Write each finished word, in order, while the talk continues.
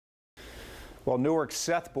Well, Newark's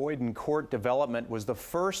Seth Boyden Court development was the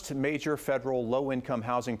first major federal low-income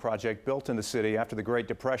housing project built in the city after the Great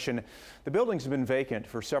Depression. The buildings have been vacant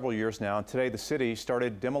for several years now, and today the city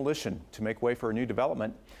started demolition to make way for a new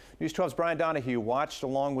development. News 12's Brian Donahue watched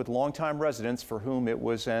along with longtime residents for whom it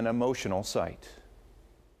was an emotional sight.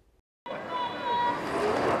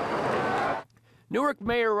 Newark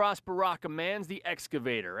Mayor Ross Baraka mans the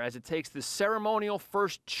excavator as it takes the ceremonial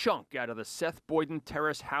first chunk out of the Seth Boyden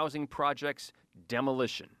Terrace housing project's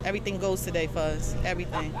demolition. Everything goes today for us,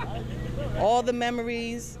 everything. All the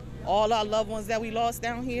memories, all our loved ones that we lost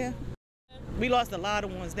down here. We lost a lot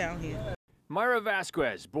of ones down here. Myra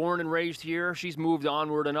Vasquez, born and raised here, she's moved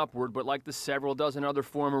onward and upward, but like the several dozen other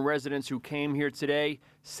former residents who came here today,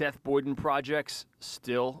 Seth Boyden projects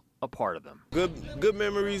still a part of them. Good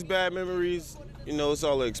memories, bad memories, you know, it's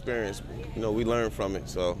all an experience. You know, we learn from it,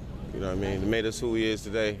 so, you know what I mean, it made us who he is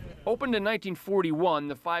today. Opened in 1941,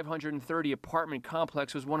 the 530 apartment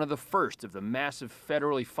complex was one of the first of the massive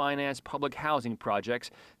federally financed public housing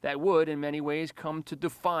projects that would, in many ways, come to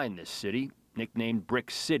define this city, nicknamed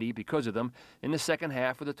Brick City because of them, in the second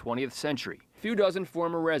half of the 20th century. A few dozen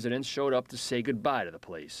former residents showed up to say goodbye to the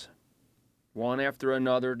place. One after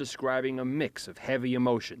another describing a mix of heavy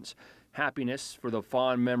emotions. Happiness for the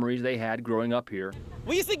fond memories they had growing up here.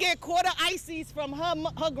 We used to get quarter ices from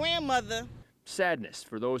her grandmother. Sadness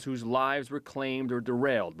for those whose lives were claimed or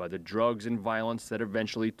derailed by the drugs and violence that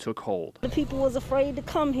eventually took hold. The people was afraid to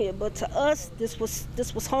come here, but to us, this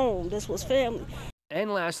was home, this was family.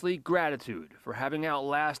 And lastly, gratitude for having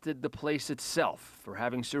outlasted the place itself, for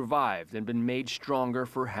having survived and been made stronger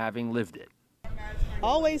for having lived it.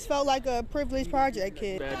 Always felt like a privileged project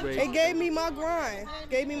kid. It gave me my grind.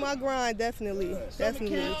 Definitely.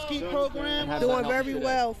 Doing very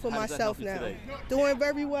well for myself now. Doing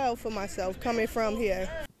very well for myself coming from here.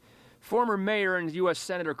 Former Mayor and U.S.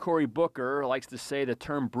 Senator Cory Booker likes to say the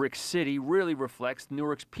term Brick City really reflects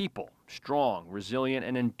Newark's people, strong, resilient,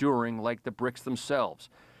 and enduring like the bricks themselves.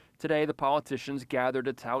 Today, the politicians gathered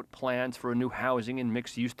to tout plans for a new housing and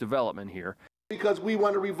mixed-use development here. Because we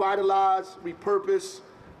want to revitalize, repurpose,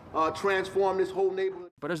 transform this whole neighborhood.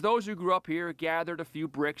 But as those who grew up here gathered a few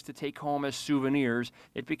bricks to take home as souvenirs,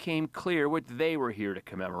 it became clear what they were here to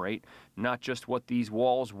commemorate. Not just what these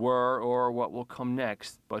walls were or what will come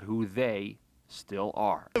next, but who they still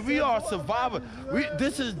are. We are survivors.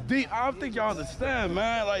 This is deep. I don't think y'all understand,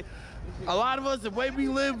 man. Like, a lot of us, the way we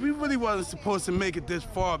live, we really wasn't supposed to make it this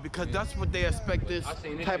far because that's what they expect this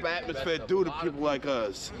type of atmosphere to do to people like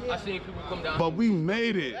us. But we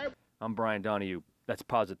made it. I'm Brian Donahue. That's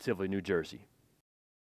Positively New Jersey.